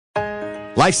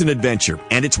Life's an adventure,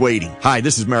 and it's waiting. Hi,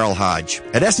 this is Merrill Hodge.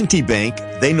 At S&T Bank,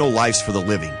 they know life's for the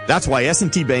living. That's why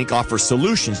S&T Bank offers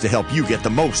solutions to help you get the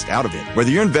most out of it. Whether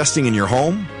you're investing in your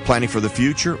home, planning for the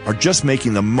future, or just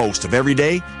making the most of every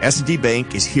day, S&T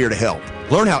Bank is here to help.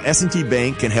 Learn how S&T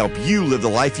Bank can help you live the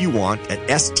life you want at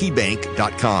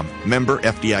stbank.com. Member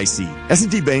FDIC.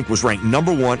 S&T Bank was ranked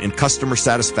 #1 in customer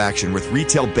satisfaction with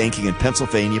retail banking in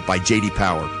Pennsylvania by J.D.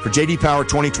 Power. For J.D. Power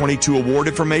 2022 award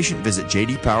information, visit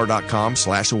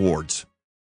jdpower.com/awards.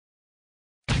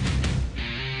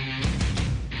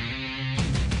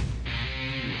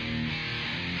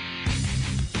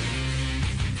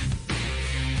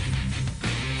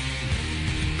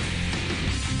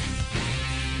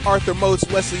 Arthur Moats,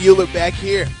 Wesley Euler back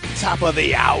here, top of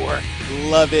the hour.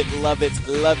 Love it, love it,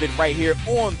 love it right here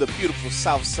on the beautiful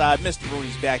South Side, Mr.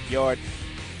 Rooney's backyard.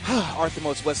 Arthur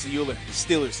Moats, Wesley Euler,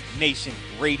 Steelers Nation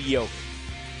Radio.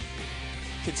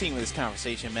 Continuing this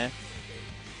conversation, man.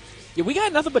 Yeah, we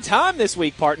got nothing but time this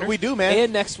week, partner. We do, man.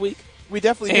 And next week. We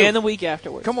definitely do. And the week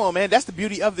afterwards. Come on, man. That's the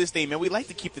beauty of this thing, man. We like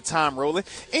to keep the time rolling.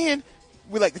 And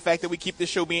we like the fact that we keep this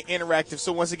show being interactive.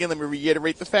 So once again, let me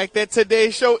reiterate the fact that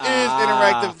today's show is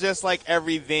interactive just like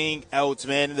everything else,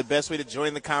 man. And the best way to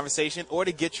join the conversation or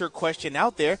to get your question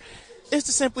out there is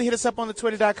to simply hit us up on the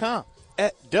Twitter.com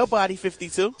at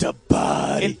TheBody52. The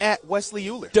Body. And at Wesley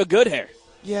Euler. The good hair.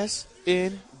 Yes,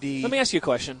 indeed. Let me ask you a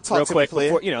question Talk real to quick. me,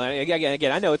 Before,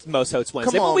 again, I know it's Most Hotes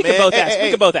Wednesday, Come on, but we man. can both ask. Hey,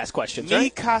 we can both ask questions, Mi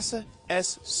right? casa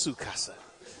es su casa.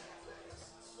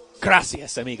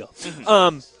 Gracias, amigo.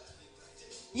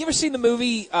 You ever seen the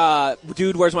movie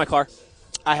Dude, Where's My Car?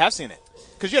 I have seen it.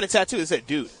 Because you had a tattoo that said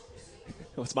dude.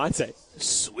 What's mine say?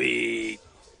 Sweet.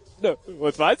 No,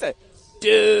 what's mine say?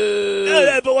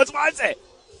 Dude. But what's mine say?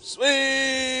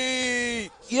 Sweet.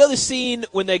 You know the scene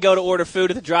when they go to order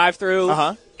food at the drive-thru?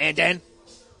 Uh-huh. And then.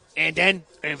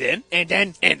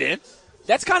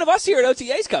 That's kind of us here at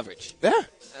OTA's coverage. Yeah.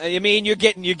 I mean, you're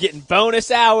getting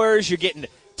bonus hours, you're getting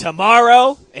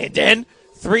tomorrow, and then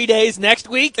 3 days next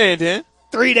week, And then.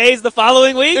 3 days the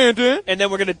following week, And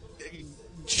then we're going to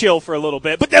chill for a little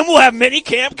bit. But then we'll have mini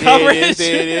camp coverage.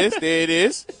 There it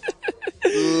is.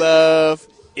 Love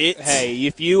it. Hey,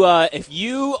 if you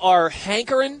are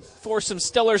hankering for some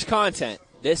Steelers content,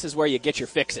 this is where you get your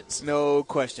fixins. No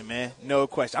question, man. No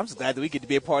question. I'm just glad that we get to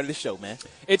be a part of the show, man.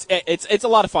 It's a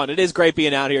lot of fun. It is great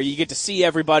being out here. You get to see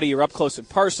everybody. You're up close and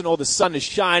personal. The sun is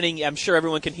shining. I'm sure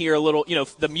everyone can hear a little,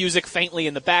 the music faintly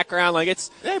in the background. Like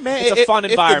it's a fun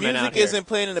environment out here. If the music isn't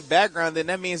playing in the background, then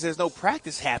that means there's no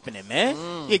practice happening,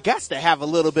 man. You got to have a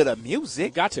little bit of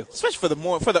music. Got to, especially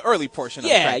for the early portion of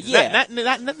practice. Yeah. Not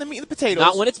the meat and the potatoes.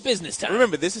 Not when it's business time.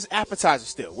 Remember, this is appetizer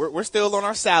still. We're still on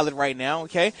our salad right now.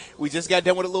 Okay, we just got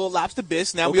done with a little lobster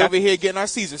bisque. Now we over here getting our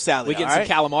Caesar salad. We getting some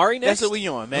calamari next. That's what we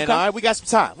on, man. Okay. All right, we got some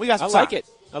time. I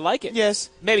like it. Yes.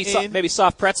 Maybe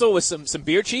soft pretzel with some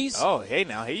beer cheese. Oh, hey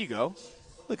now, here you go.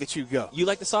 Look at you go. You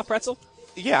like the soft pretzel?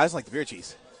 Yeah, I just like the beer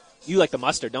cheese. You like the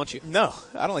mustard, don't you? No,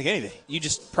 I don't like anything. You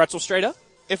just pretzel straight up?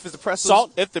 If it's the pretzel,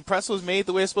 Salt? If the pretzel is made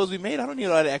the way it's supposed to be made, I don't need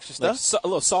all the extra stuff. Like a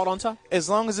little salt on top? As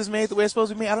long as it's made the way it's supposed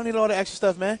to be made, I don't need all the extra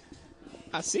stuff, man.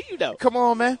 I see you, though. Come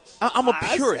on, man. I'm a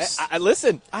purist. I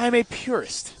listen. I am a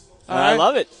purist. I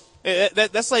love it.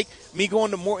 That's like me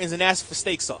going to Morton's and asking for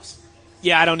steak sauce.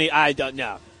 Yeah,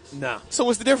 no. So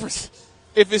what's the difference?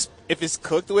 If it's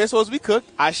cooked the way it's supposed to be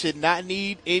cooked, I should not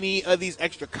need any of these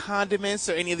extra condiments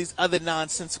or any of these other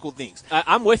nonsensical things.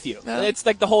 I'm with you. No. It's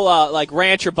like the whole like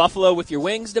ranch or buffalo with your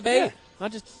wings debate. Yeah.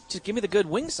 Just give me the good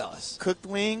wing sauce. Cooked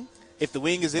wing. If the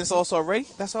wing is in sauce already,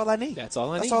 that's all I need. That's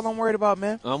all That's all I'm worried about,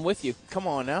 man. I'm with you. Come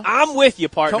on now. I'm with you,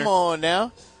 partner. Come on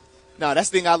now. No, that's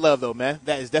the thing I love, though, man.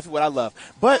 That is definitely what I love.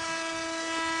 But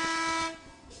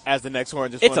as the next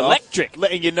horn just it's went electric. off,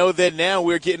 letting you know that now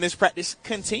we're getting this practice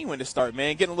continuing to start,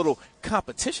 man. Getting a little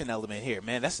competition element here,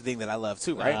 man. That's the thing that I love,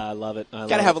 too, right? I love it. Got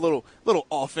to have a little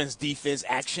offense, defense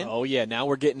action. Oh, yeah. Now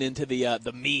we're getting into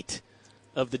the meat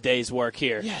of the day's work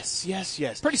here. Yes.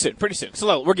 Pretty soon.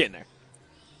 So we're getting there.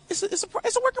 It's a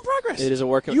work in progress. It is a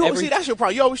work in progress. See, that's your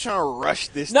problem. You always trying to rush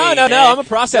this No. thing, man. I'm a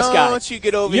process guy. Don't you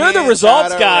get over You're here the and results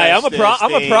try to guy. rush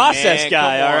I'm a process thing,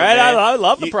 guy, man. all Come on, right? man. I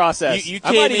love the process. You I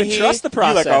came might in even here, trust the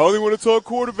process. You're like, I only want to talk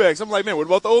quarterbacks. I'm like, man, what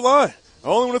about the O-line? I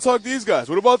only want to talk these guys.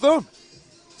 What about them?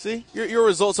 See, you're a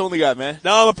results only guy, man.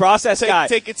 No, I'm a process guy.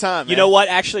 Take your time, man. You know what?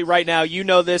 Actually, right now, you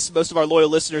know this. Most of our loyal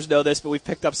listeners know this, but we've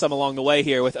picked up some along the way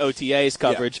here with OTA's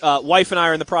coverage. Yeah. Wife and I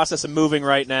are in the process of moving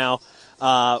right now.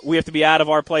 We have to be out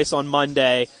of our place on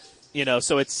Monday,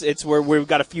 so it's where we've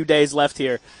got a few days left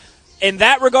here. In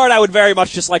that regard, I would very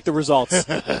much just like the results.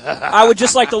 I would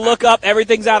just like to look up,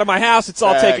 everything's out of my house, it's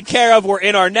all taken care of, we're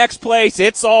in our next place,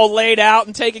 it's all laid out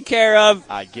and taken care of.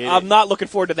 I get it. I'm not looking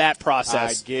forward to that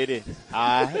process. I get it.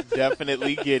 I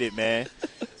definitely get it, man.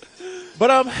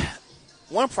 But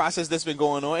one process that's been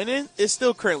going on, and it's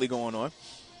still currently going on,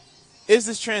 is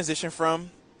this transition from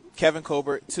Kevin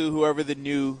Colbert to whoever the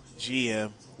new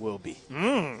GM will be.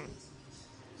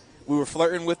 We were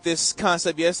flirting with this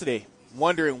concept yesterday,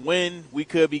 wondering when we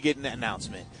could be getting that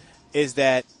announcement. Is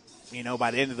that,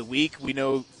 by the end of the week, we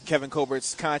know Kevin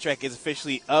Colbert's contract is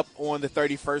officially up on the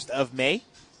 31st of May.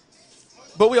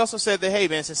 But we also said that, hey,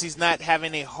 man, since he's not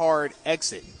having a hard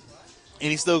exit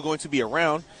and he's still going to be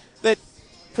around, that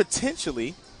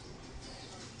potentially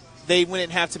they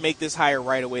wouldn't have to make this hire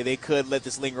right away. They could let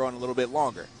this linger on a little bit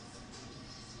longer.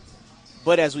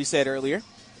 But as we said earlier,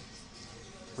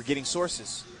 we're getting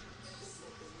sources.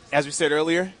 As we said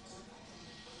earlier,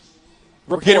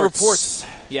 we're getting reports.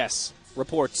 Yes,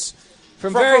 reports.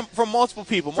 From multiple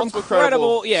people, multiple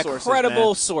credible sources,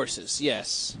 credible sources,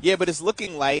 yes. Yeah, but it's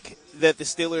looking like that the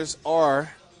Steelers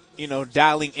are,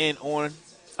 dialing in on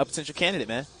a potential candidate,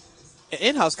 man. An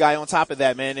in-house guy on top of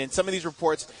that, man. And some of these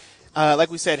reports,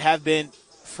 like we said, have been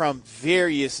from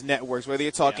various networks, whether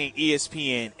you're talking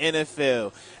ESPN,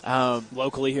 NFL.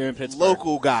 Locally here in Pittsburgh.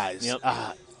 Local guys.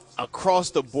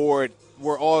 Across the board,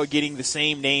 we're all getting the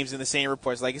same names and the same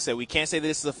reports. Like I said, we can't say that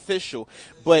this is official,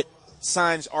 but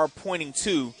signs are pointing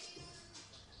to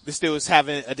the Steelers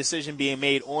having a decision being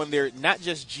made on their not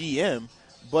just GM,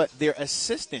 but their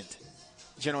assistant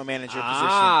general manager position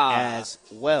as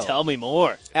well. Tell me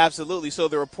more. Absolutely. So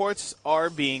the reports are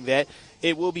being that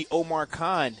it will be Omar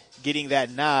Khan getting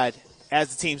that nod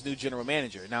as the team's new general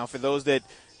manager. Now, for those that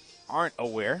aren't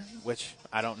aware, which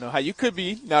I don't know how you could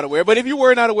be not aware, but if you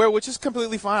were not aware, which is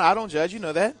completely fine, I don't judge. You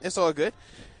know that. It's all good.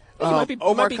 Might be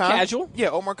Khan, casual. Yeah,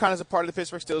 Omar Khan is a part of the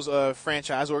Pittsburgh Steelers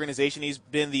franchise organization. He's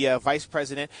been the vice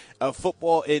president of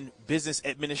football and business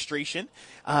administration.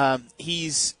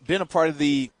 He's been a part of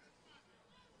the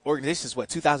organization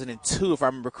since, 2002, if I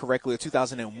remember correctly, or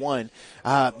 2001.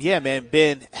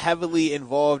 Been heavily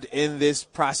involved in this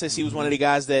process. He was one of the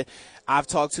guys that I've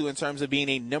talked to in terms of being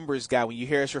a numbers guy. When you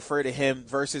hear us refer to him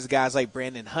versus guys like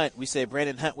Brandon Hunt, we said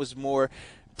Brandon Hunt was more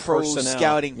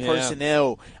scouting,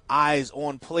 personnel, eyes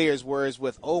on players, whereas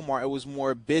with Omar, it was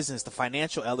more business, the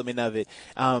financial element of it.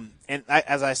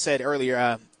 As I said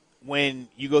earlier, when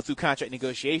you go through contract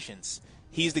negotiations,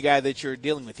 he's the guy that you're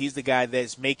dealing with. He's the guy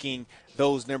that's making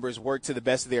those numbers work to the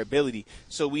best of their ability.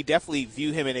 So we definitely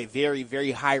view him in a very,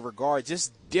 very high regard,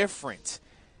 just different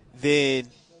than,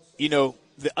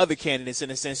 the other candidates in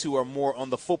a sense who are more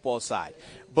on the football side.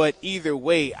 But either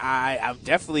way, I'm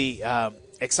definitely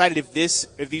excited if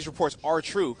these reports are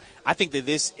true. I think that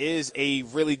this is a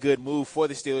really good move for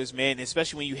the Steelers, man,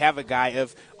 especially when you have a guy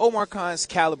of Omar Khan's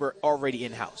caliber already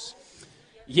in-house.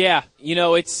 Yeah,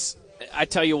 I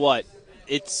tell you what,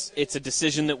 it's a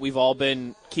decision that we've all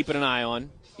been keeping an eye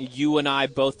on. You and I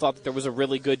both thought that there was a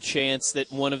really good chance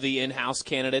that one of the in-house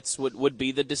candidates would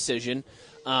be the decision.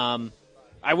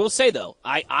 I will say, though,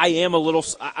 I am a little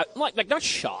not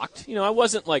shocked. I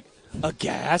wasn't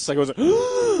aghast. I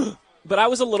wasn't but I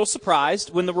was a little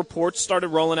surprised when the reports started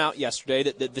rolling out yesterday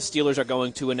that the Steelers are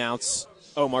going to announce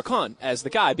Omar Khan as the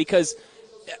guy, because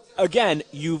again,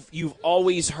 you've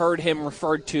always heard him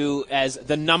referred to as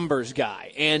the numbers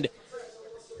guy. And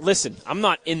listen, I'm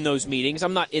not in those meetings,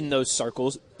 I'm not in those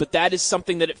circles, but that is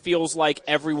something that it feels like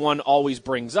everyone always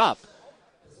brings up.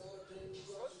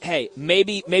 Hey,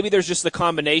 maybe there's just the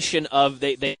combination of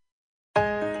they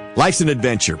Life's an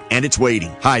adventure, and it's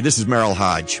waiting. Hi, this is Merrill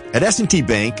Hodge. At S&T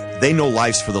Bank, they know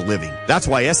life's for the living. That's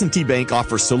why S&T Bank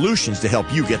offers solutions to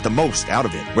help you get the most out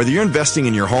of it. Whether you're investing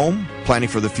in your home, planning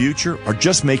for the future, or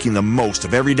just making the most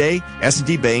of every day,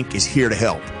 S&T Bank is here to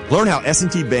help. Learn how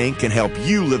S&T Bank can help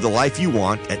you live the life you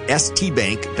want at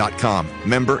stbank.com.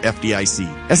 Member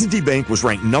FDIC. S&T Bank was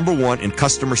ranked #1 in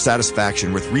customer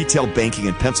satisfaction with retail banking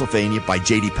in Pennsylvania by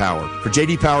J.D. Power. For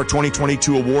J.D. Power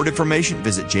 2022 award information,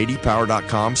 visit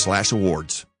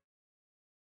jdpower.com/awards.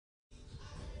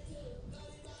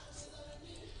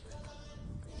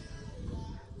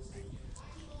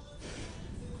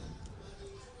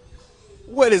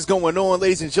 What is going on,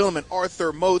 ladies and gentlemen?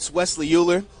 Arthur Moats, Wesley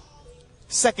Euler.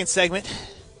 Second segment,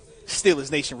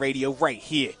 Steelers Nation Radio, right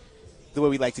here, the way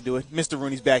we like to do it. Mr.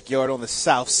 Rooney's backyard on the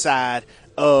south side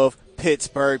of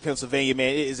Pittsburgh, Pennsylvania.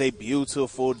 Man, it is a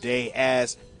beautiful day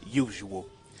as usual.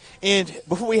 And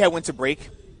before we went to break,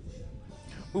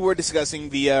 we were discussing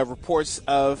the reports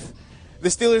of the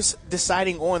Steelers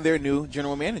deciding on their new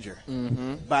general manager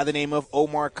by the name of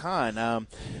Omar Khan,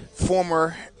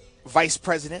 former vice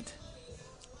president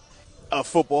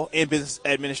football and business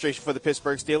administration for the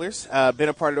Pittsburgh Steelers. Been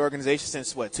a part of the organization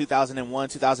since, 2001,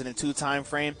 2002 time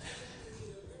frame.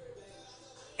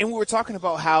 And we were talking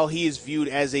about how he is viewed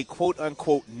as a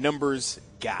quote-unquote numbers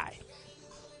guy.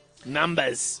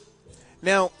 Numbers.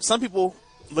 Now, some people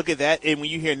look at that, and when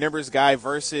you hear numbers guy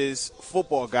versus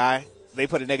football guy, they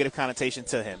put a negative connotation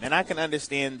to him. And I can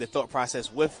understand the thought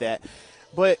process with that.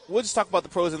 But we'll just talk about the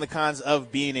pros and the cons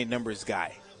of being a numbers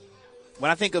guy. When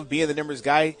I think of being the numbers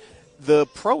guy, the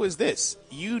pro is this.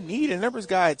 You need a numbers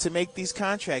guy to make these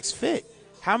contracts fit.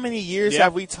 How many years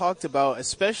have we talked about,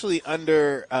 especially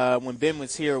under when Ben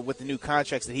was here with the new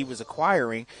contracts that he was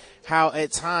acquiring, how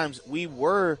at times we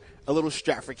were a little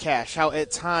strapped for cash, how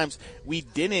at times we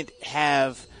didn't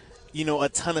have, a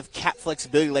ton of cap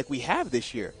flexibility like we have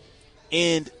this year.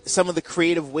 And some of the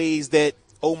creative ways that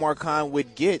Omar Khan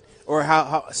would get, or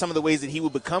how some of the ways that he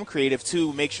would become creative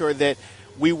to make sure that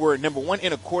we were, number one,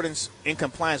 in accordance, in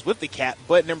compliance with the cap,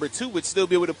 but number two, would still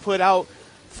be able to put out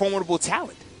formidable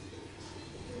talent.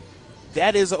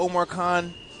 That is an Omar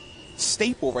Khan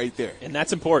staple right there. And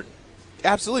that's important.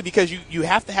 Absolutely, because you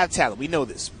have to have talent. We know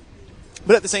this.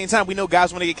 But at the same time, we know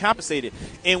guys want to get compensated.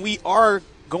 And we are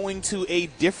going to a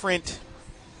different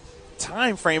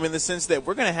time frame in the sense that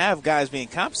we're going to have guys being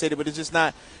compensated, but it's just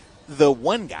not the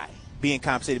one guy being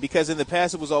compensated, because in the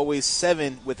past it was always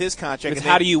 7 with his contract. Because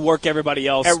how do you work everybody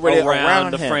else around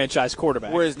the franchise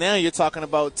quarterback? Whereas now you're talking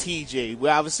about TJ. We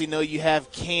obviously know you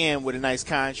have Cam with a nice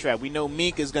contract. We know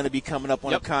Mink is going to be coming up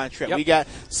on a contract. We got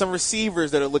some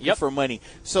receivers that are looking for money.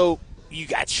 So you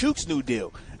got Chuck's new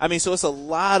deal. I mean, so it's a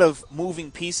lot of moving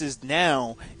pieces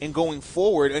now and going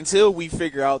forward until we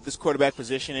figure out this quarterback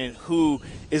position and who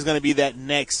is going to be that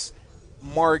next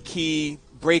marquee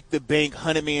break the bank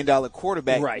 $100 million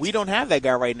quarterback. Right. We don't have that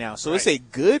guy right now. So it's a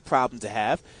good problem to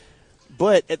have.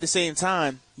 But at the same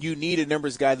time, you need a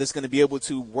numbers guy that's going to be able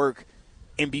to work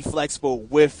and be flexible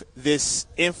with this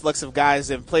influx of guys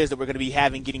and players that we're going to be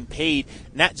having getting paid,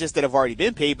 not just that have already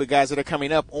been paid, but guys that are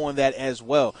coming up on that as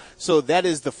well. So that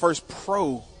is the first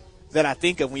pro that I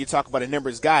think of when you talk about a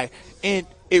numbers guy. And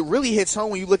it really hits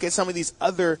home when you look at some of these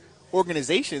other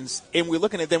organizations, and we're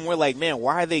looking at them, we're like, man,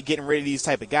 why are they getting rid of these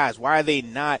type of guys? Why are they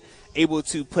not able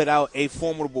to put out a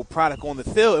formidable product on the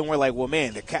field? And we're like, well,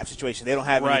 man, the cap situation, they don't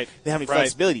have any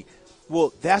flexibility.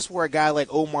 Well, that's where a guy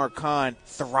like Omar Khan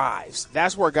thrives.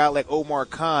 That's where a guy like Omar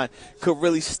Khan could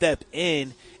really step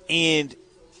in and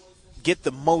get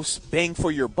the most bang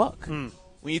for your buck when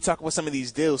you talk about some of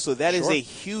these deals. So that is a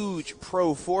huge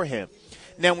pro for him.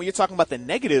 Now, when you're talking about the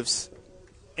negatives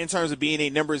in terms of being a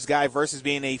numbers guy versus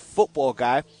being a football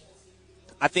guy,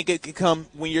 I think it can come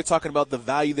when you're talking about the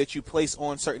value that you place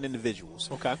on certain individuals.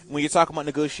 Okay. When you're talking about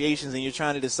negotiations and you're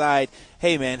trying to decide,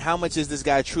 hey, man, how much is this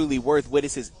guy truly worth? What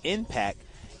is his impact?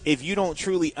 If you don't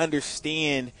truly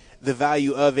understand the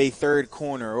value of a third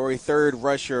corner or a third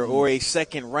rusher or a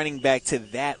second running back to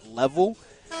that level,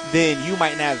 then you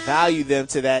might not value them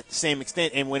to that same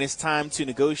extent. And when it's time to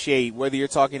negotiate, whether you're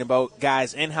talking about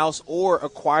guys in-house or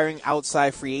acquiring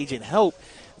outside free agent help,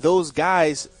 those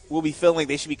guys will be feeling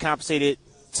they should be compensated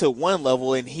to one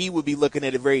level, and he would be looking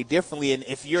at it very differently. And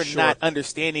if you're not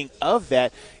understanding of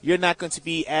that, you're not going to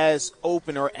be as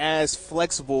open or as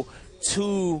flexible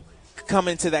to come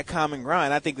into that common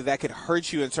ground. I think that could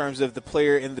hurt you in terms of the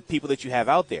player and the people that you have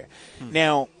out there.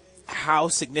 Now, how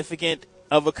significant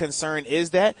of a concern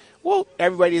is that? Well,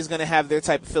 everybody is going to have their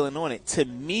type of feeling on it. To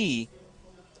me,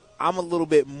 I'm a little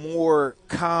bit more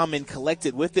calm and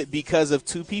collected with it because of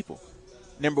two people.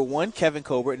 Number one, Kevin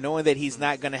Colbert, knowing that he's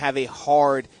not going to have a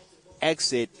hard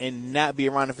exit and not be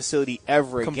around the facility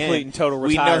ever again. Complete and total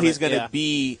retirement. We know he's going to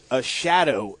be a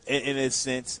shadow in a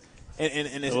sense. To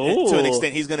an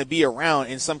extent, he's going to be around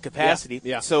in some capacity.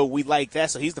 So we like that.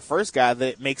 So he's the first guy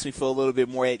that makes me feel a little bit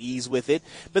more at ease with it.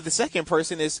 But the second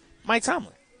person is Mike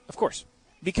Tomlin. Of course.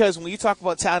 Because when you talk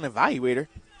about talent evaluator,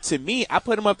 to me, I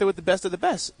put him up there with the best of the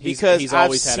best. Because he's I've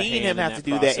always seen him have to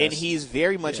do process. that, and he's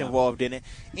very much involved in it.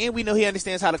 And we know he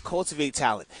understands how to cultivate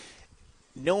talent.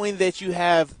 Knowing that you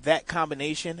have that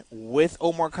combination with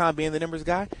Omar Khan being the numbers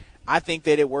guy, I think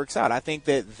that it works out. I think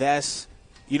that that's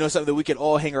something that we could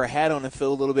all hang our hat on and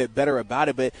feel a little bit better about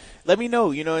it. But let me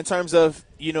know, in terms of,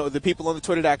 the people on the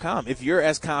Twitter.com, if you're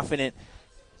as confident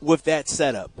with that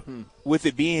setup, with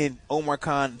it being Omar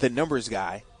Khan, the numbers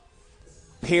guy,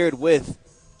 paired with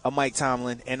a Mike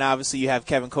Tomlin, and obviously you have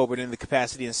Kevin Colbert in the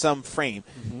capacity in some frame.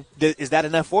 Is that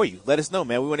enough for you? Let us know,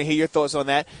 man. We want to hear your thoughts on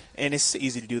that, and it's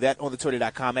easy to do that on the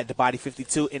Twitter.com at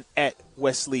TheBody52 and at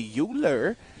Wesley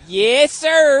Euler. Yes,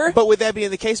 sir. But with that being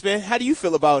the case, man, how do you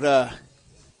feel about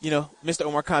Mr.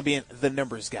 Omar Khan being the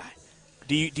numbers guy?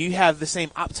 Do you have the same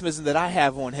optimism that I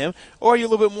have on him, or are you a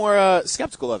little bit more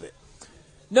skeptical of it?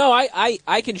 No,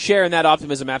 I can share in that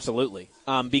optimism, absolutely.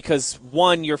 Because,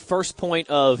 one, your first point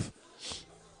of,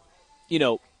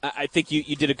 I think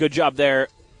you did a good job there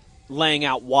laying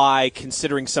out why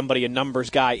considering somebody a numbers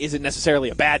guy isn't necessarily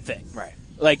a bad thing. Right.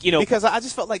 Because I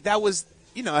just felt like that was,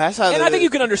 that's how. And I think you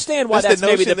can understand why that's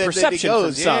maybe the perception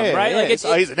from some, right?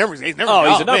 Yeah. He's a numbers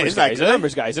guy. He's a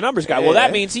numbers guy. He's a numbers guy. Yeah. Well,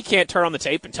 that means he can't turn on the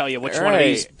tape and tell you which one of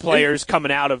these players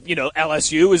coming out of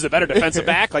LSU is the better defensive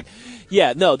back.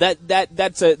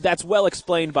 That's well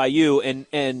explained by you.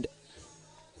 And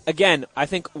again, I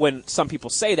think when some people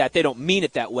say that, they don't mean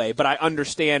it that way. But I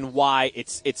understand why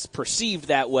it's perceived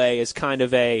that way as kind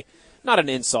of not an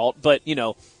insult, but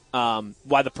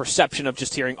why the perception of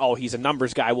just hearing, oh, he's a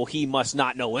numbers guy, well, he must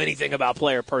not know anything about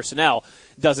player personnel,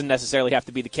 doesn't necessarily have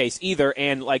to be the case either.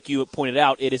 And like you pointed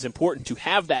out, it is important to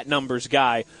have that numbers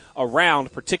guy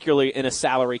around, particularly in a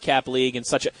salary cap league and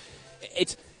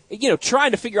it's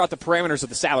trying to figure out the parameters of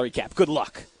the salary cap. Good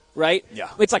luck. Right? Yeah.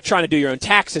 It's like trying to do your own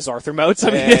taxes, Arthur Moats.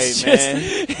 I mean, man.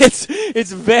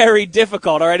 it's very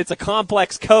difficult, all right? It's a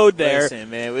complex code there. Listen,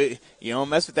 man, you don't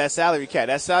mess with that salary cap.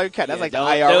 That salary cap, that's like the don't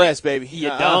IRS, baby. You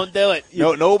don't do it.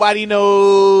 Nobody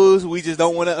knows. We just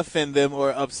don't want to offend them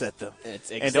or upset them.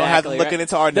 And don't have them looking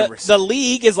into our numbers. The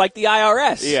league is like the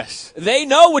IRS. Yes. They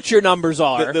know what your numbers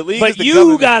are. The league but is the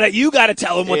you gotta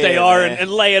tell them what they are man. and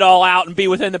lay it all out and be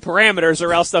within the parameters,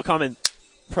 or else they'll come and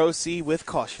proceed with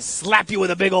caution. Slap you with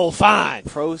a big old fine.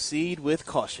 Proceed with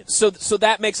caution. So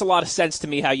that makes a lot of sense to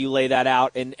me how you lay that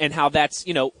out and how that's,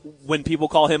 when people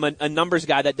call him a numbers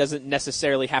guy, that doesn't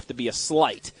necessarily have to be a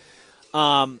slight.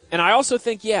 And I also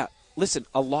think, listen,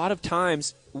 a lot of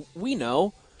times we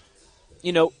know,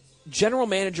 general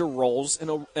manager roles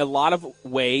in a lot of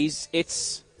ways,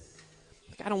 it's,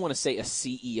 I don't want to say a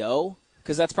CEO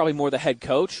because that's probably more the head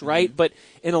coach, right? Mm-hmm. But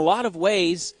in a lot of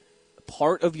ways,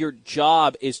 part of your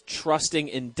job is trusting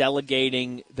and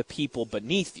delegating the people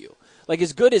beneath you. Like,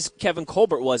 as good as Kevin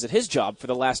Colbert was at his job for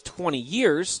the last 20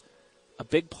 years, a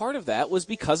big part of that was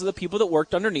because of the people that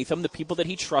worked underneath him, the people that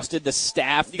he trusted, the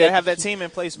staff. You got to have that team in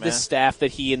place, man. The staff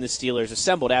that he and the Steelers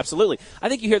assembled, absolutely. I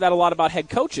think you hear that a lot about head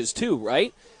coaches, too,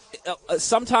 right?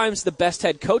 Sometimes the best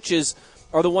head coaches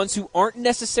are the ones who aren't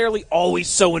necessarily always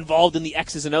so involved in the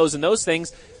X's and O's and those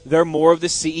things. They're more of the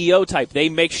CEO type. They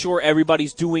make sure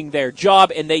everybody's doing their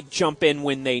job, and they jump in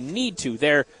when they need to.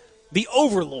 They're the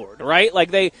overlord, right?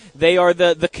 Like they are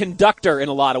the conductor in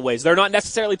a lot of ways. They're not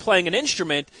necessarily playing an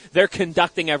instrument. They're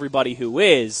conducting everybody who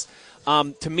is.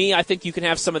 To me, I think you can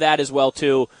have some of that as well,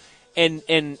 too. And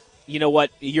you know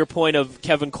what? Your point of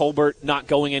Kevin Colbert not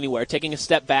going anywhere, taking a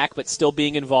step back but still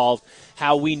being involved,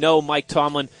 how we know Mike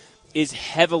Tomlin is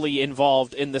heavily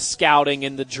involved in the scouting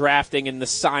and the drafting and the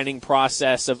signing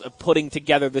process of putting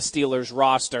together the Steelers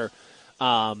roster.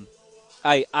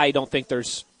 I don't think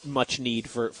there's much need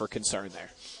for concern there.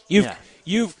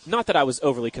 You've not that I was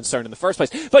overly concerned in the first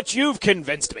place, but you've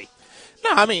convinced me. No,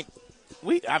 I mean,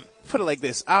 I put it like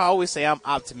this. I always say I'm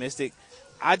optimistic.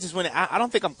 I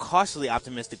don't think I'm cautiously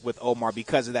optimistic with Omar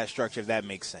because of that structure, if that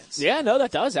makes sense. Yeah, no, that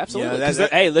does, absolutely.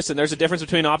 Hey, listen, there's a difference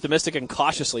between optimistic and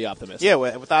cautiously optimistic. Yeah,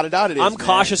 without a doubt it is. I'm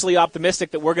cautiously optimistic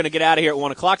that we're going to get out of here at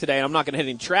 1 o'clock today, and I'm not going to hit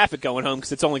any traffic going home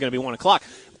because it's only going to be 1 o'clock.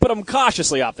 But I'm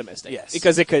cautiously optimistic. Yes.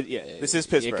 Because it could. This is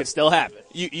Pittsburgh. It could still happen.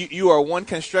 You are one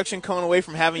construction cone away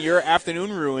from having your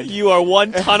afternoon ruined. You are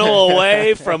one tunnel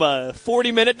away from a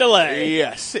 40-minute delay.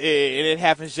 Yes, and it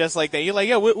happens just like that. You're like,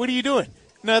 what are you doing?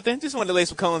 Nothing. Just wanted to lay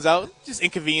some cones out. Just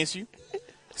inconvenience you.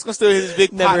 It's going to still hit this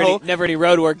big pothole. Never any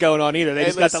road work going on either. They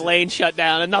just got the lane shut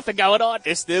down and nothing going on.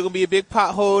 It's still going to be a big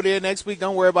pothole there next week.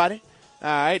 Don't worry about it. All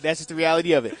right. That's just the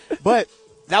reality of it. But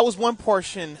that was one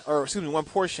portion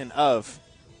of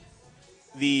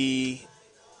the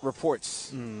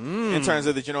reports in terms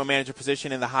of the general manager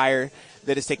position and the hire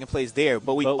that is taking place there.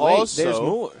 But there's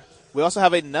more. We also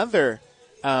have another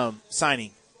signing,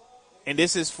 and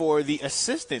this is for the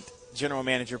assistant general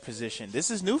manager position. This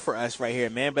is new for us right here,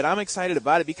 man, but I'm excited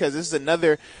about it because this is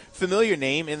another familiar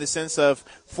name in the sense of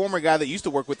former guy that used to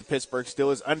work with the Pittsburgh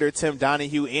Steelers under Tim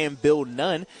Donahue and Bill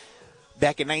Nunn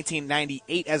back in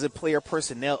 1998 as a player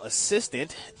personnel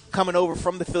assistant, coming over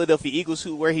from the Philadelphia Eagles,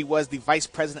 where he was the vice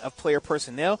president of player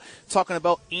personnel, talking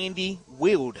about Andy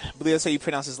Wild. I believe that's how you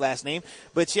pronounce his last name.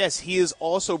 But yes, he was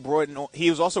also brought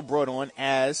on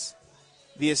as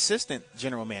the assistant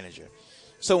general manager.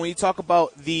 So when you talk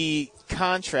about the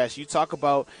contrast, you talk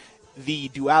about the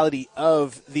duality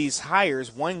of these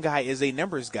hires. One guy is a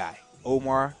numbers guy,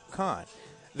 Omar Khan.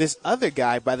 This other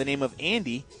guy by the name of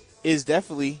Andy is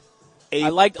definitely a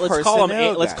let's call him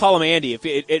guy. Andy.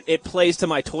 It plays to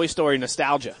my Toy Story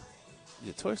nostalgia. Is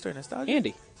it Toy Story Nostalgia?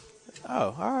 Andy.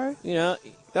 Oh, all right. You know,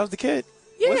 That was the kid.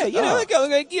 yeah,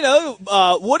 you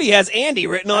know, Woody has Andy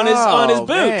written on his boots.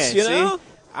 Man, you know,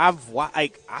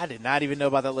 see, I did not even know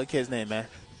about that little kid's name, man.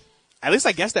 At least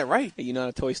I guessed that right. You're not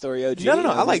a Toy Story OG.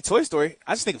 No. I like Toy Story.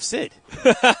 I just think of Sid.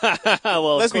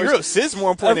 well, Let's be real. Sid's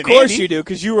more important Of than course Andy. you do,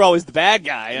 because you were always the bad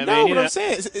guy. I mean, I'm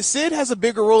saying, Sid has a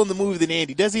bigger role in the movie than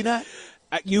Andy, does he not?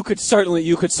 you could certainly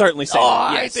say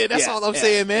that. Right there. That's Yes, all I'm yes,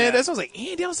 saying, man. yeah. That's what I was like,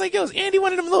 Andy. I was like, yo, is Andy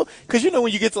one of them little? Because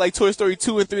when you get to like Toy Story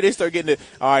 2 and 3, they start getting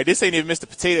all right, this ain't even Mr.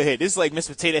 Potato Head. This is like Mr.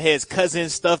 Potato Head's cousin,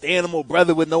 stuffed animal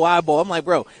brother with no eyeball. I'm like,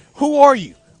 bro, who are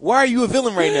you? Why are you a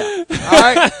villain right now? All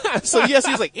right. So yes,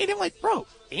 he was like, Andy. I'm like, bro,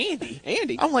 Andy.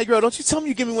 I'm like, bro, don't you tell me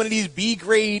you give me one of these B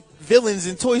grade villains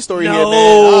in Toy Story here,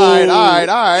 man. All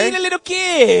right. Ain't a little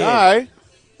kid. All right.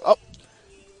 Oh.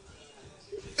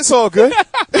 It's all good.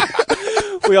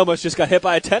 We almost just got hit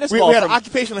by a tennis We ball. had from, an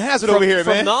occupational hazard over here,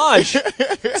 from man. Naj.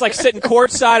 It's like sitting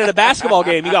courtside at a basketball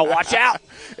game. You got to watch out.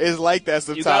 It's like that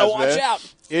sometimes, You got to watch man.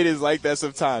 out. It is like that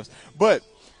sometimes. But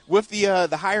with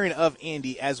the hiring of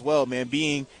Andy as well, man,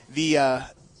 being the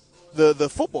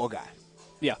football guy,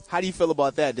 Yeah. how do you feel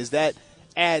about that? Does that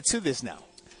add to this now?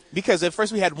 Because at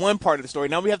first we had one part of the story.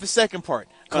 Now we have the second part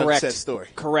of that story.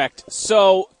 Correct.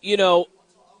 So,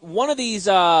 one of these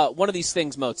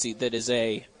things, Motzi, that is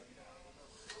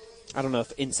I don't know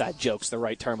if inside joke's the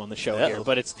right term on the show here,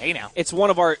 but it's one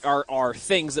of our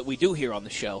things that we do here on the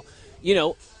show.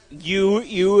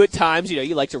 You at times,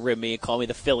 you like to rib me and call me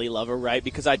the Philly lover, right?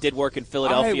 Because I did work in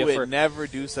Philadelphia. I would never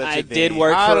do such a thing. Did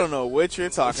work I don't know what you're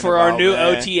talking about. For our new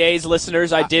man. OTAs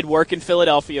listeners, I did work in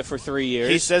Philadelphia for 3 years.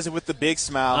 He says it with the big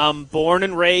smile. Born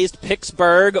and raised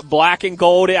Pittsburgh, black and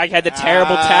gold. I had the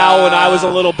terrible towel when I was a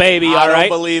little baby, all right? I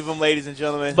don't believe him, ladies and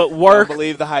gentlemen. But work, I don't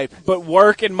believe the hype. But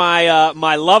work in my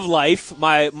my love life,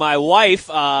 my wife,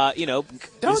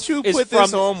 Don't you is put from,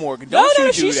 this on Morgan. No, Don't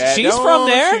you do she's that. She's Don't from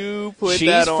there. You put she's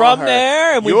that on from her.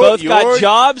 there, and we both got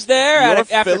jobs there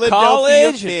after Philadelphia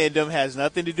college. fandom has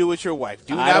nothing to do with your wife.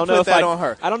 Do I not don't know put if that I- on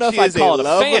her. I don't know if She I'd is call a it a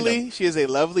lovely. fandom. She is a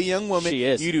lovely young woman. She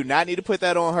is. You do not need to put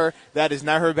that on her. That is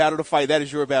not her battle to fight. That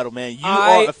is your battle, man. You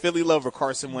I are a Philly lover,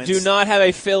 Carson Wentz. Do not have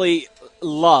a Philly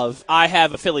love. I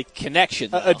have a Philly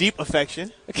connection. A deep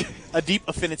affection, a deep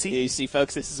affinity. You see,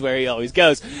 folks, this is where he always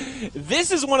goes.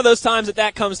 This is one of those times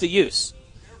that comes to use.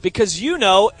 Because,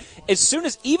 as soon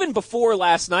as, even before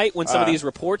last night when some of these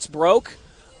reports broke,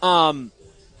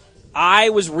 I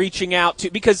was reaching out to,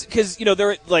 because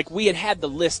there, we had the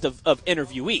list of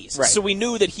interviewees. Right. So we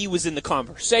knew that he was in the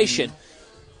conversation.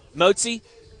 Motzi,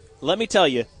 let me tell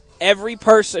you, every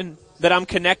person that I'm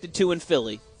connected to in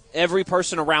Philly, every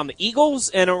person around the Eagles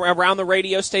and around the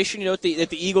radio station, at the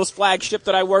Eagles flagship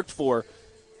that I worked for,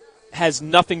 has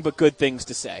nothing but good things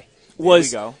to say.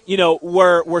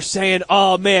 We're saying,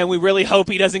 oh man, we really hope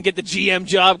he doesn't get the GM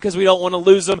job because we don't want to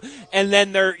lose him. And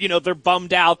then they're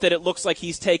bummed out that it looks like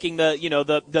he's taking the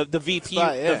VP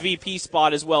spot, yeah. the VP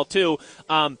spot as well too.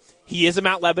 He is a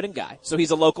Mount Lebanon guy, so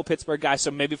he's a local Pittsburgh guy. So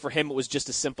maybe for him it was just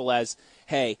as simple as,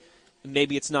 hey,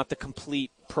 maybe it's not the complete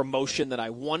promotion that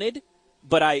I wanted,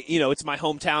 but it's my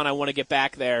hometown. I want to get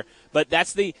back there. But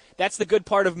that's the good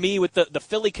part of me with the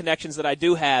Philly connections that I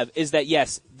do have is that,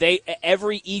 yes,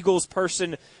 every Eagles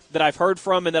person that I've heard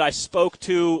from and that I spoke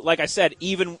to, like I said,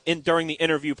 even during the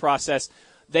interview process,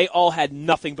 they all had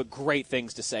nothing but great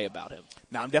things to say about him.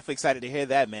 Now, I'm definitely excited to hear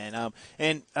that, man.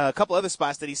 And a couple other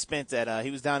spots that he spent at.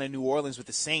 He was down in New Orleans with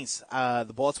the Saints,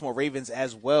 the Baltimore Ravens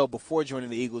as well, before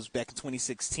joining the Eagles back in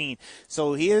 2016.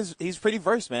 So he's pretty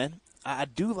versed, man. I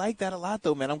do like that a lot,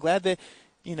 though, man. I'm glad that,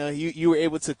 you were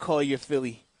able to call your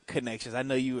Philly connections. I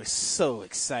know you were so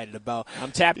excited about.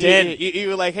 I'm tapped in. You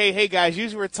were like, hey, guys,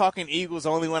 usually we're talking Eagles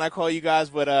only when I call you guys,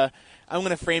 but I'm going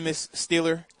to frame this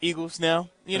Steeler Eagles now.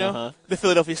 The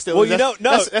Philadelphia Steelers.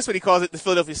 Well, that's what he calls it, the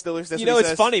Philadelphia Steelers. That's what he it's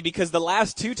says. funny because the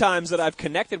last two times that I've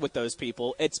connected with those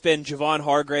people, it's been Javon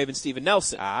Hargrave and Steven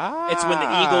Nelson. It's when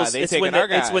the Eagles.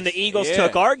 It's when the Eagles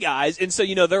took our guys, and so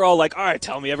they're all like, "All right,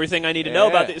 tell me everything I need to know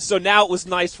about this." So now it was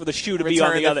nice for the shoe to be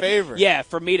on the other. Favor. Yeah,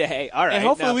 for me to all right. And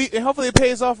hopefully it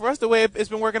pays off for us the way it's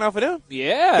been working out for them.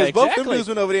 Yeah, because exactly. both them dudes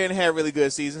went over there and had really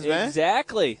good seasons, man.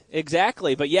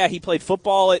 Exactly. But yeah, he played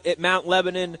football at Mount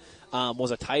Lebanon.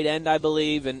 Was a tight end, I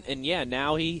believe, and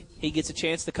now he gets a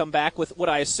chance to come back with what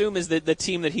I assume is the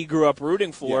team that he grew up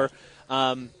rooting for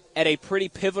at a pretty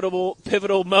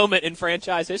pivotal moment in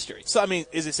franchise history. So, I mean,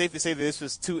 is it safe to say that this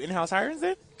was two in-house hirings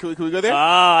then? Can we go there?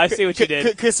 I see what you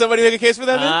did. Could somebody make a case for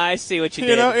that then? I see what you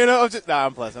did.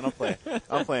 I'm playing.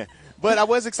 I'm playing. But I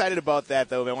was excited about that,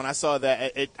 though, man. When I saw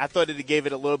that, I thought that it gave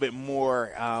it a little bit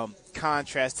more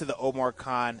contrast to the Omar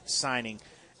Khan signing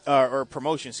or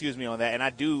promotion, excuse me, on that. And I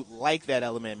do like that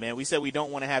element, man. We said we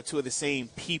don't want to have two of the same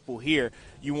people here.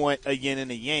 You want a yin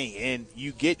and a yang, and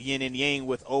you get yin and yang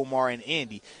with Omar and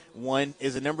Andy. One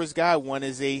is a numbers guy. One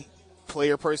is a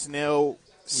player personnel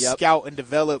scout and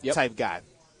develop type guy.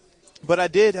 But I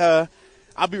did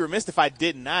I'll be remiss if I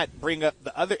did not bring up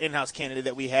the other in-house candidate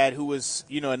that we had, who was,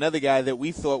 another guy that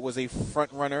we thought was a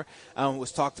front runner,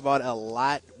 was talked about a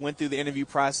lot, went through the interview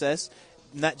process,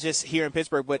 not just here in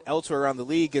Pittsburgh, but elsewhere around the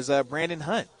league, is Brandon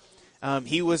Hunt.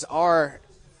 He was our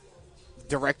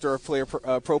director of player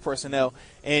pro personnel,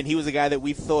 and he was a guy that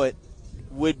we thought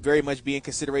would very much be in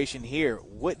consideration here.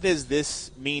 What does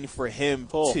this mean for him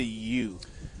to you?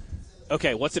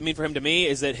 Okay, what's it mean for him to me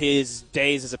is that his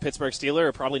days as a Pittsburgh Steeler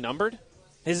are probably numbered.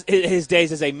 His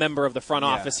days as a member of the front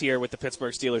office here with the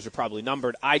Pittsburgh Steelers are probably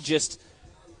numbered. Mozi,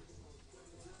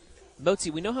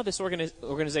 we know how this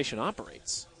organization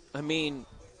operates. I mean,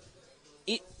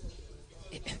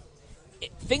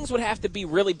 things would have to be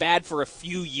really bad for a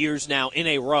few years now in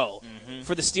a row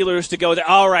for the Steelers to go there.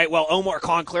 All right, well, Omar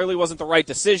Khan clearly wasn't the right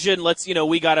decision. Let's,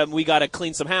 we gotta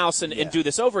clean some house and do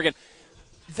this over again.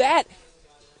 That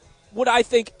would, I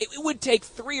think, it would take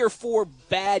 3 or 4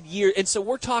 bad years. And so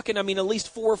we're talking, at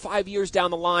least 4 or 5 years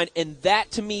down the line. And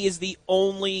that, to me, is the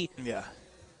only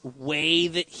way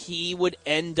that he would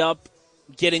end up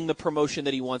getting the promotion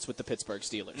that he wants with the Pittsburgh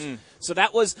Steelers. So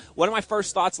that was one of my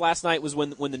first thoughts last night, was when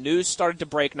the news started to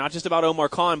break, not just about Omar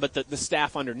Khan, but the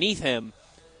staff underneath him.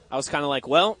 I was kind of like,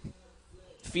 well,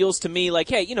 feels to me like,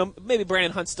 hey, maybe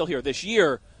Brandon Hunt's still here this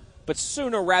year, but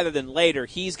sooner rather than later,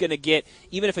 he's going to get,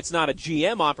 even if it's not a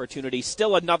GM opportunity,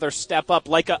 still another step up,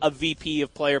 like a VP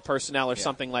of player personnel or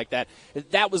something like that.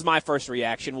 That was my first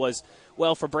reaction was,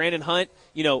 well, for Brandon Hunt,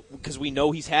 because we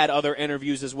know he's had other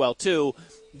interviews as well, too,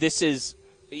 this is,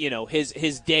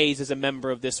 his days as a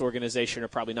member of this organization are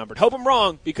probably numbered. Hope I'm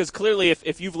wrong, because clearly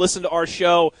if you've listened to our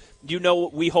show,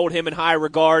 we hold him in high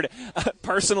regard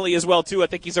personally as well, too. I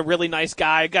think he's a really nice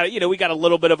guy. We got a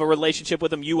little bit of a relationship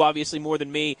with him, you obviously more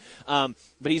than me,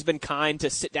 but he's been kind to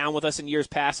sit down with us in years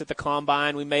past at the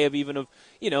Combine. We may have even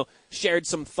shared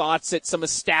some thoughts at some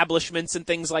establishments and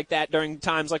things like that during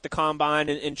times like the Combine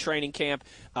and training camp.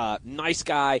 Nice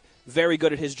guy, very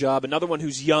good at his job. Another one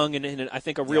who's young and I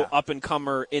think a real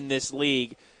up-and-comer in this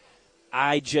league.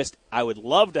 I would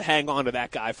love to hang on to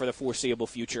that guy for the foreseeable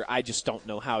future. I just don't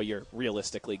know how you're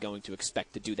realistically going to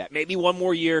expect to do that. Maybe one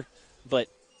more year, but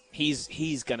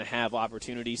he's going to have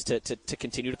opportunities to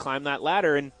continue to climb that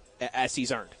ladder and as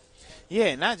he's earned.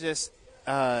 Yeah, not just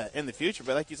in the future,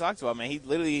 but like you talked about, man, he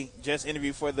literally just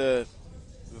interviewed for the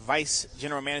vice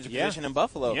general manager position in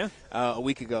Buffalo a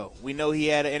week ago. We know he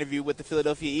had an interview with the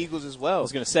Philadelphia Eagles as well. I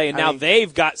was going to say, and now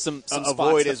they've got some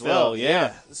spots as well.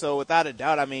 Yeah. So without a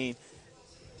doubt,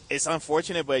 it's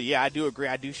unfortunate, but I do agree.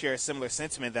 I do share a similar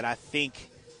sentiment that I think,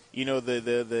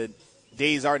 the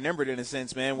days are numbered in a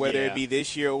sense, man, whether it be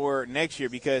this year or next year,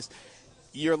 because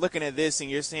you're looking at this and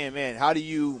you're saying, man, how do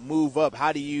you move up?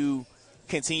 How do you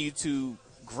continue to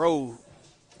grow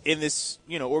in this,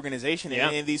 organization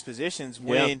and in these positions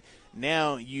when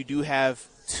now you do have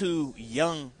 2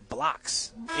 young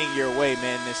blocks in your way,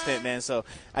 man, in this stint, man. So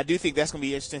I do think that's going to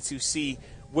be interesting to see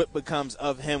what becomes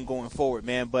of him going forward,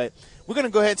 man. But we're going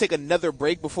to go ahead and take another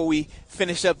break before we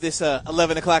finish up this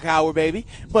 11 o'clock hour, baby.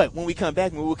 But when we come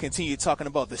back, we will continue talking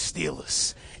about the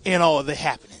Steelers and all of the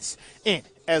happenings. And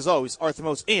as always, Arthur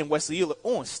Moats and Wesley Euler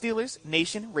on Steelers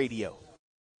Nation Radio.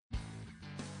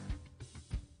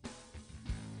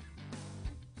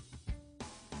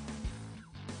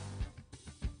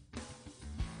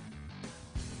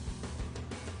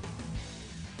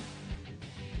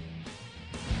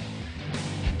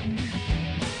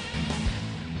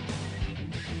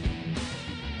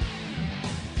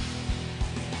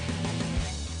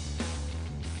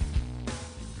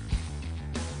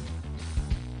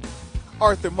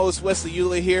 Arthur Moats, Wesley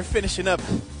Euler here, finishing up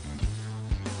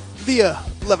the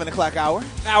 11 o'clock hour.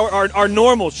 Our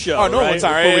normal show. Our normal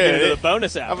time. Before we get into the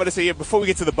bonus hour. I'm going to say, before we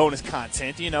get to the bonus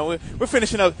content, we're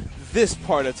finishing up this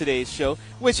part of today's show,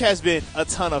 which has been a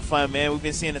ton of fun, man. We've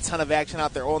been seeing a ton of action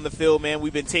out there on the field, man.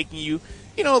 We've been taking you,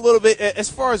 a little bit as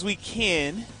far as we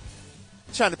can,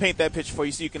 trying to paint that picture for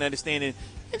you so you can understand it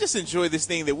and just enjoy this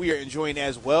thing that we are enjoying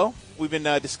as well. We've been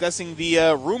discussing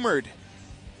the rumored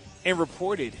and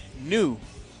reported new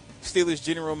Steelers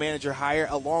general manager hire,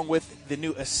 along with the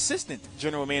new assistant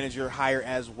general manager hire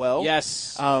as well.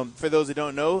 Yes. For those that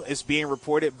don't know, it's being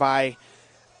reported by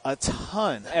a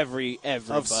ton everybody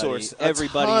of sources.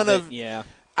 Everybody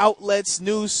outlets,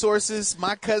 news sources,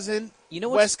 my cousin,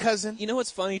 Wes' cousin. You know what's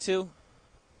funny, too?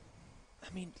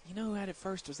 Who had it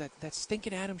first was that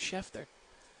stinking Adam Schefter.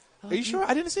 Are you sure?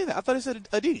 I didn't see that. I thought it said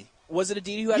Aditi. Was it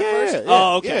Aditi who had Yeah, it first? yeah,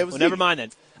 Oh, okay. yeah, it was Well, never Aditi. mind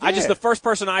then. Yeah. The first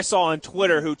person I saw on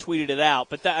Twitter who tweeted it out,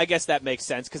 but I guess that makes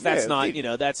sense because that's Yeah, not,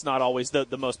 Aditi. that's not always the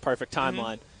most perfect Mm-hmm.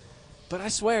 timeline. But I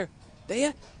swear,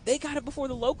 they got it before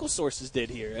the local sources did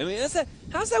here. I mean,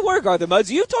 how's that work, Arthur Mudds?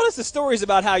 You've told us the stories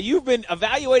about how you've been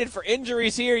evaluated for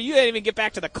injuries here. You didn't even get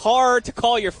back to the car to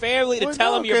call your family to Well,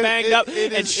 tell no, them you're 'cause banged it- up,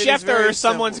 it and is- it is Schefter very or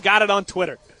someone's simple. got it on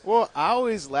Twitter. Well, I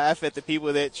always laugh at the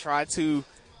people that try to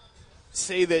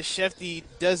say that Shefty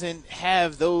doesn't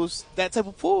have that type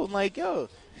of pull. I'm like, yo,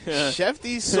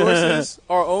 Shefty's sources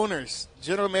are owners,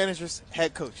 general managers,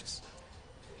 head coaches.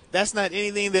 That's not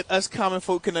anything that us common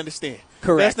folk can understand.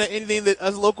 Correct. That's not anything that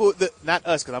us not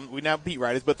us, because we're not beat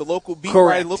writers, but the local beat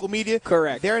Correct. writers, local media,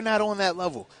 Correct. they're not on that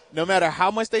level. No matter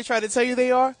how much they try to tell you they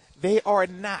are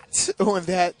not on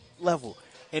that level.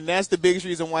 And that's the biggest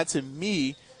reason why, to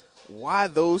me, why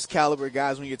those caliber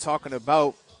guys, when you're talking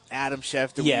about Adam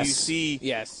Schefter, when you see,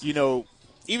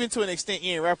 even to an extent,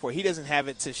 Ian Rappaport, he doesn't have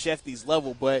it to Shefty's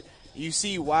level, but you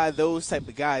see why those type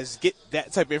of guys get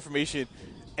that type of information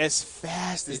as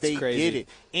fast as they get it,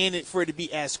 and for it to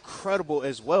be as credible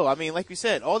as well. I mean, like we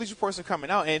said, all these reports are coming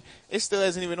out, and it still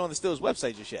hasn't even on the Steelers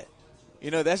website just yet.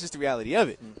 That's just the reality of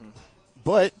it. Mm-hmm.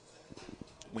 But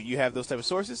when you have those type of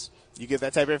sources, you get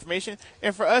that type of information,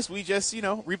 and for us, we just,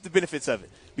 reap the benefits of it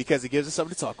because it gives us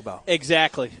something to talk about.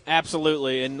 Exactly.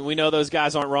 Absolutely. And we know those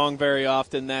guys aren't wrong very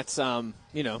often. That's,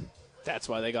 that's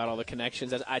why they got all the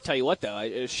connections. I tell you what, though,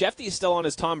 Shefty is still on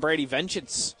his Tom Brady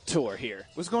vengeance tour here.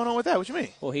 What's going on with that? What you mean?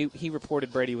 Well, he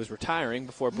reported Brady was retiring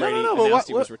before Brady but announced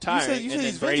he was retiring. You said and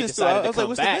he's then Brady vengeance decided I was to like, come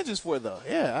what's back. the vengeance for, though?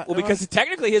 Yeah. Well, because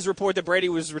technically his report that Brady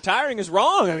was retiring is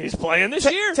wrong. I mean, he's playing this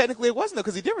year. Technically it wasn't, though,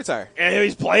 because he did retire. And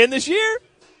he's playing this year.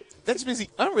 That just means he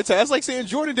unretired. That's like saying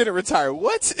Jordan didn't retire.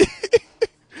 What?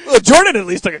 Well, Jordan at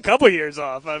least took a couple years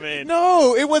off. I mean,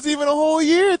 No, it wasn't even a whole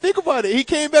year. Think about it. He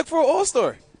came back for an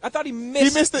All-Star. I thought he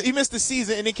missed. He missed the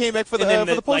season and then came back for the like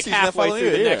postseason that halfway following through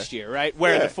year. the next year, right?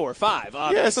 Wearing the 4 or 5.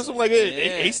 Yeah, so something like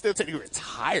it. He's still technically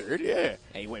retired. Yeah.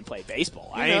 Hey, he went and played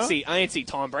baseball. You I know? ain't see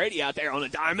Tom Brady out there on a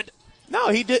diamond. No,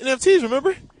 he did NFTs.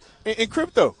 Remember? In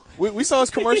crypto. We saw his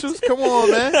commercials. Come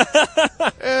on, man.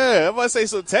 Yeah, I'm about to say,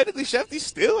 so technically Shefty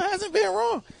still hasn't been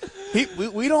wrong.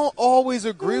 We don't always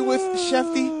agree with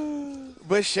Shefty,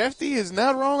 but Shefty is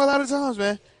not wrong a lot of times,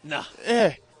 man. No.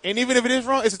 Yeah. And even if it is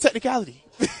wrong, it's a technicality.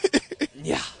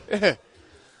 Yeah. Yeah.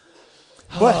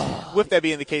 But with that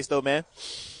being the case, though, man,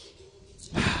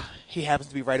 he happens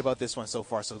to be right about this one so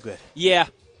far, so good. Yeah.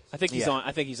 I think he's Yeah. on.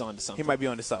 I think he's on to something. He might be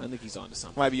on to I something. think he's on to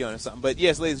something. Might be on to something. But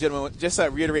yes, ladies and gentlemen, just to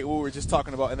reiterate what we were just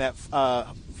talking about in that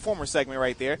former segment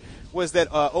right there, was that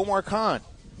Omar Khan,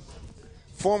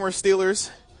 former Steelers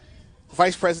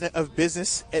Vice President of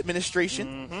Business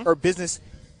Administration, or Business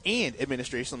and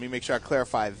Administration, let me make sure I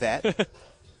clarify that,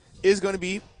 is going to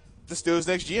be the Steelers'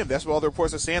 next GM. That's what all the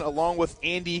reports are saying, along with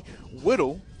Andy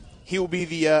Whittle. He will be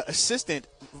the assistant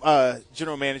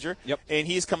general manager. Yep. And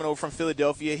he's coming over from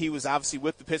Philadelphia. He was obviously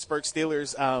with the Pittsburgh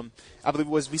Steelers, I believe it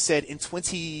was, we said, in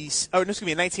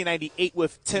 1998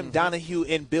 with Tim Donahue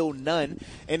and Bill Nunn.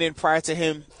 And then prior to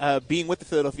him being with the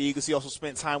Philadelphia Eagles, he also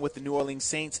spent time with the New Orleans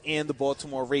Saints and the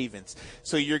Baltimore Ravens.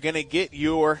 So you're going to get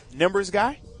your numbers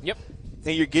guy. Yep.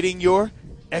 And you're getting your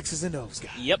X's and O's guy.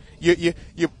 Yep.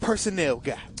 Your personnel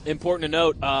guy. Important to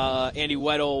note, Andy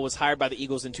Weddle was hired by the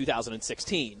Eagles in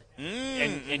 2016.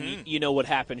 And you know what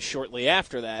happened shortly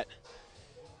after that?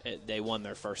 They won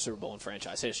their first Super Bowl in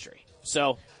franchise history.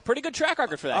 So, pretty good track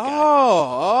record for that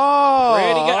guy.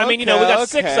 Pretty good. I mean, we got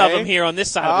 6 of them here on this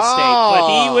side of the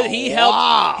state, but he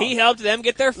helped them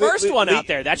get their first one out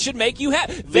there. That should make you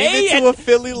happy. A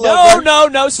Philly lover.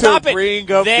 No, stop it.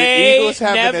 Bring up They the Eagles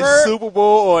having a Super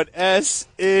Bowl on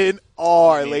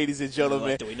SNR, ladies and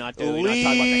gentlemen. Do we not talk about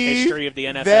the history of the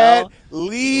NFL?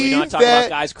 Leave not talk about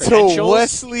guys' to credentials?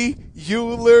 Wesley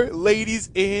Euler, ladies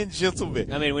and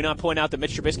gentlemen. I mean, we not point out that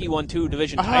Mitch Trubisky won 2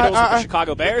 division titles with the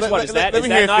Chicago Bears. What is that? Let Is me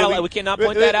hear that it, not? Philly. We cannot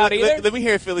point that out either. Let me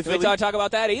hear it, Philly. Can we talk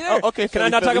about that either? Oh, okay, Can I Philly,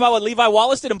 not talk Philly. about what Levi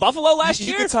Wallace did in Buffalo last You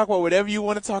year? can talk about whatever you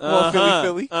want to talk about,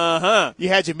 Philly. You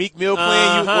had your Meek Mill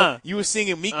playing. You were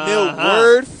singing Meek Mill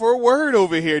word for word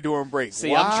over here during break.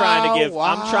 See, I'm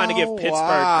trying to give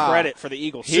Pittsburgh credit for the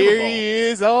Eagles Super Here Bowl. he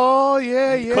is. Oh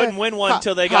yeah. Couldn't win one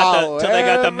until they got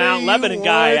the Mount Lebanon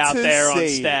guy out there on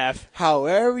staff.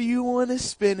 However you want to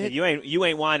spin it. You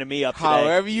ain't winding me up today.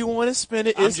 However you want to spin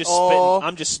it, I'm it's just all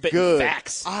spitting good.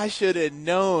 facts. I should have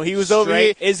known. He was over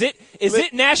here. Is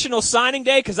it National Signing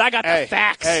Day? Because I got the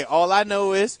facts. Hey, all I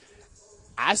know is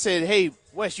I said, hey,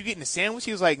 Wes, you getting a sandwich?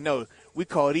 He was like, no, we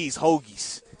call these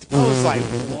hoagies. I was like,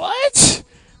 what?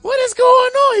 What is going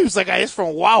on? He was like, it's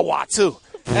from Wawa, too.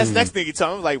 That's the next thing you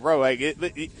tell him. Like, bro, like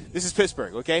this is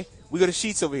Pittsburgh, okay? We go to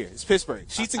Sheets over here. It's Pittsburgh.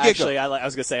 Sheets and Gecko. Actually, I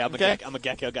was gonna say I'm a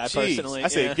Gecko guy personally. I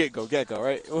say Gecko,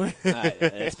 right?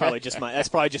 That's probably just my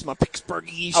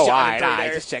Pittsburghese. Oh, all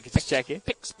right. Just check it.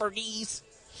 Pittsburghese.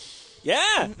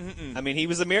 Yeah. I mean, he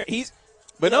was a mere.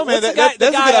 But no, man, that's guy, a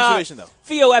good observation, though.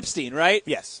 Theo Epstein, right?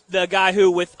 Yes. The guy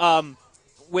who with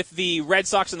the Red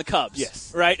Sox and the Cubs.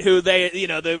 Yes. Right? Who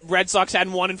the Red Sox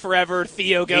hadn't won in forever.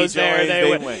 Theo goes there.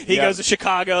 They win. He goes to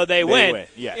Chicago. They win.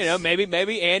 Yes.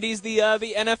 Maybe Andy's the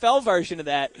NFL version of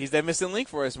that. He's that missing link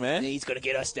for us, man. He's going to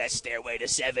get us that stairway to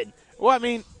 7. Well, I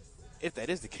mean, if that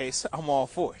is the case, I'm all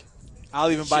for it. I'll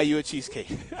even buy you a cheesecake.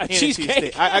 A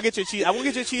cheesecake? I'll get you a cheese. I will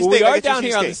get you a cheesesteak. Well, we are down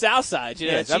here on the south side.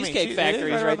 Yes, Cheesecake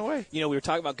Factory is right on the way. We were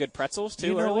talking about good pretzels, too,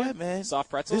 You know earlier. what, man? Soft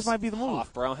pretzels. This might be the move.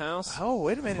 Off-Brown House. Oh,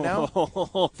 wait a minute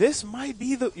now. This might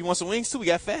be the – you want some wings, too? We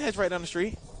got Fat Heads right down the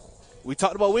street. We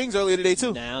talked about wings earlier today,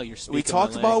 too. Now you're speaking We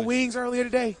talked my about language. wings earlier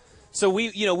today. So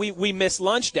we miss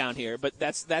lunch down here, but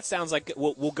that sounds like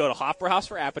we'll go to Hofbräu House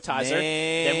for appetizer,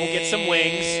 then we'll get some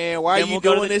wings. Why are then you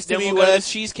we'll doing this to me, We'll go to the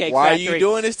Wes? Cheesecake Why are Factory. you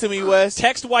doing this to me, Wes?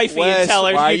 Text wifey Wes, and tell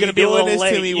her why are you're going to be a doing little this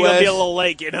to late. me, You're going to be a Wes? little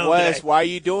late getting home Wes, today. why are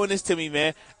you doing this to me,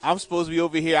 man? I'm supposed to be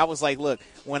over here. I was like, look,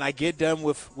 when I get done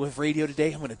with radio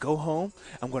today, I'm going to go home,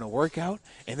 I'm going to work out,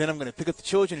 and then I'm going to pick up the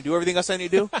children and do everything else I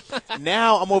need to do.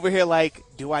 Now I'm over here like,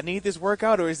 do I need this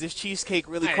workout or is this cheesecake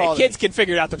really calling Kids me? can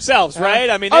figure it out themselves, right?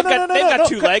 I mean, they've got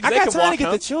 2 legs. I They got can time walk to get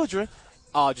home. the children.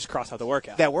 Oh, just cross out the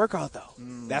workout. That workout, though.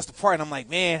 That's the part. And I'm like,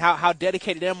 man, how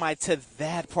dedicated am I to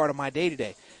that part of my day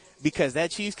today? Because that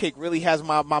cheesecake really has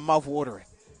my mouth watering.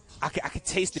 I can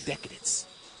taste the decadence.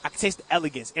 I can taste the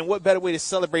elegance. And what better way to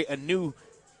celebrate a new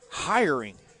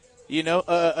hiring,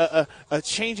 a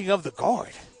changing of the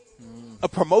guard, a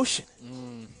promotion.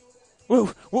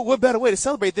 What better way to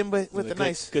celebrate than with a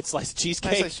nice good slice of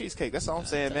cheesecake? Nice slice of cheesecake. That's all I'm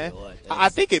saying, man. What, I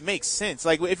think it makes sense.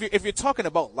 Like if you're talking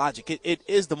about logic, it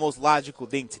is the most logical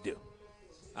thing to do.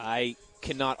 I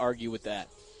cannot argue with that.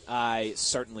 I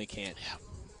certainly can't.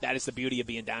 That is the beauty of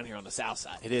being down here on the south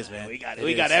side. It is, man. We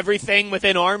got everything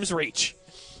within arm's reach.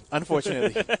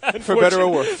 Unfortunately. For better or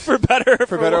worse. For better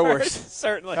or worse.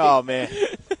 Certainly. Oh,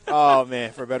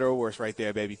 man. For better or worse right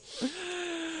there, baby.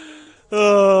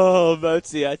 Oh,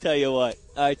 Mozi, I tell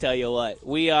you what.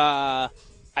 We, I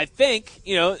think,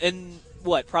 in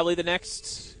probably the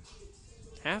next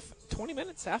 20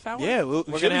 minutes, half hour? Yeah, we're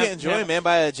going to be getting joined, man,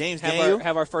 by James Daniel.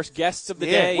 Have our first guests of the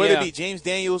day. Whether it be James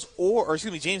Daniel or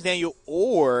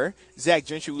Zach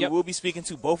Gentry. We Yep. will be speaking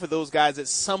to both of those guys at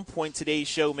some point today's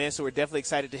show, man, so we're definitely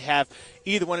excited to have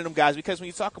either one of them guys because when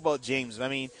you talk about James, I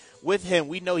mean, with him,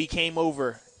 we know he came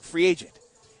over free agent,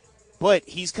 but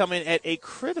he's coming at a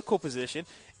critical position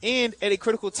and at a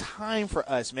critical time for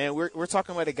us, man. We're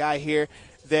talking about a guy here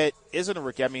that isn't a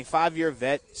rookie. I mean, 5-year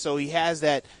vet, so he has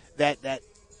that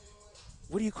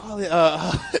what do you call it?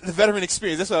 The veteran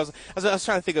experience. That's what I was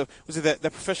trying to think of. Was it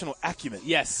the professional acumen?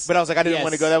 Yes. But I was like, I didn't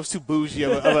want to go. That was too bougie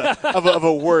of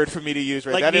a word for me to use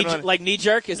right there. Like knee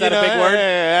jerk? Is that a big word?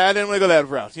 Yeah, I didn't want to go that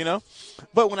route,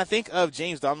 But when I think of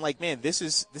James, though, I'm like, man, this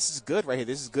is good right here.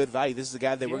 This is good value. This is a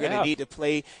guy that we're going to need to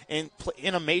play in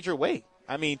a major way.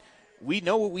 I mean, we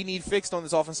know what we need fixed on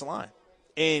this offensive line.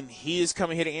 And he is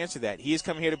coming here to answer that. He is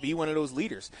coming here to be one of those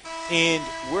leaders. And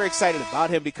we're excited about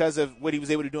him because of what he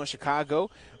was able to do in Chicago.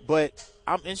 But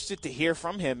I'm interested to hear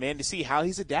from him, man, to see how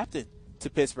he's adapted to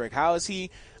Pittsburgh. How is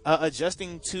he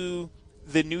adjusting to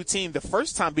the new team, the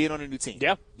first time being on a new team?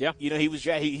 Yeah.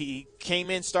 He came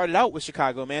in, started out with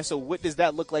Chicago, man. So what does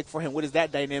that look like for him? What is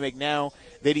that dynamic now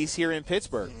that he's here in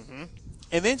Pittsburgh? Mm-hmm.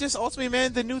 And then just ultimately,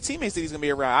 man, the new teammates that he's going to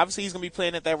be around. Obviously, he's going to be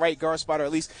playing at that right guard spot, or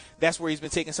at least that's where he's been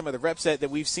taking some of the reps that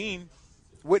we've seen.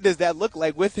 What does that look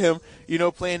like with him,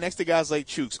 playing next to guys like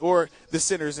Chooks or the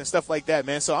centers and stuff like that,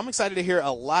 man? So I'm excited to hear a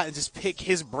lot and just pick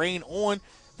his brain on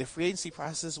the free agency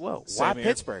process as well. Why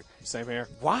Pittsburgh? Same here.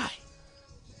 Why?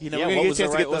 We're going what to get was a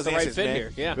chance to the get right- those what was the right answers, fit man.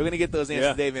 here? Yeah. We're going to get those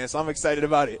answers today, man. So I'm excited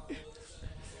about it.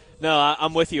 No,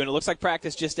 I'm with you, and it looks like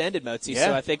practice just ended, Mozi. Yeah.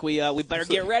 So I think we better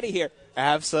get ready here.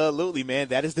 Absolutely, man.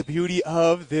 That is the beauty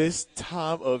of this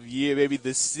time of year, baby. It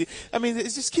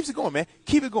just keeps it going, man.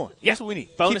 Keep it going. That's what we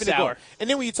need. Bonus Keeping it hour. going. And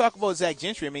then when you talk about Zach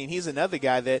Gentry, I mean, he's another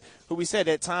guy who we said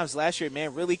at times last year,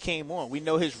 man, really came on. We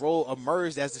know his role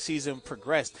emerged as the season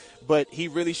progressed, but he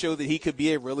really showed that he could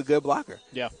be a really good blocker.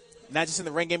 Yeah. Not just in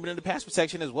the run game, but in the pass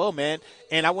protection as well, man.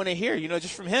 And I want to hear,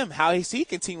 just from him, how is he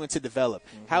continuing to develop?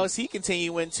 Mm-hmm. How is he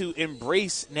continuing to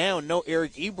embrace now no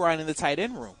Eric Ebron in the tight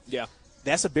end room? Yeah.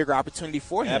 That's a bigger opportunity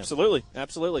for him. Absolutely.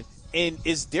 And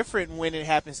it's different when it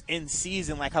happens in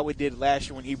season, like how it did last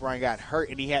year when Ebron got hurt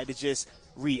and he had to just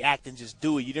react and just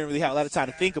do it. You didn't really have a lot of time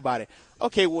to think about it.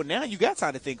 Okay, well, now you got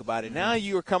time to think about it. Now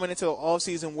you are coming into an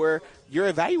offseason where you're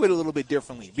evaluated a little bit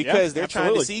differently because they're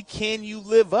trying to see, can you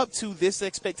live up to this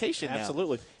expectation now?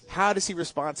 Absolutely. How does he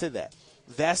respond to that?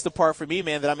 That's the part for me,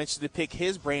 man, that I'm interested to pick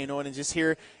his brain on and just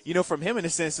hear, from him in a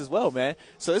sense as well, man.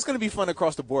 So it's going to be fun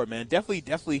across the board, man.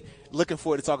 Definitely looking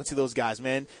forward to talking to those guys,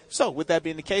 man. So with that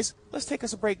being the case, let's take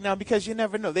us a break now because you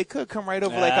never know. They could come right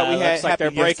over like how we had. Looks like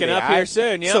they're breaking up here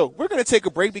soon, yeah. So we're going to take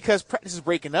a break because practice is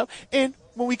breaking up. And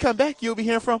when we come back, you'll be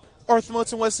hearing from Arthur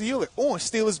Moats and Wesley Euler on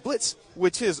Steelers Blitz,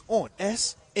 which is on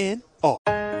SNR.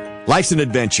 Life's an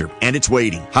adventure, and it's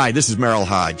waiting. Hi, this is Merrill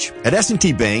Hodge. At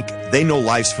S&T Bank, they know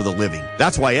life's for the living.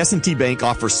 That's why S&T Bank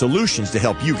offers solutions to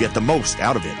help you get the most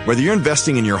out of it. Whether you're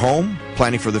investing in your home,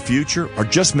 planning for the future, or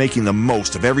just making the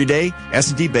most of every day,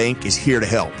 S&T Bank is here to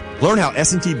help. Learn how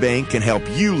S&T Bank can help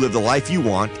you live the life you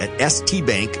want at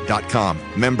stbank.com.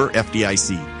 Member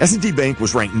FDIC. S&T Bank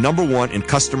was ranked #1 in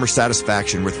customer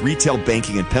satisfaction with retail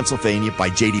banking in Pennsylvania by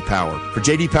J.D. Power. For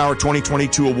J.D. Power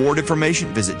 2022 award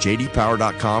information, visit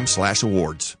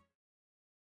jdpower.com/awards.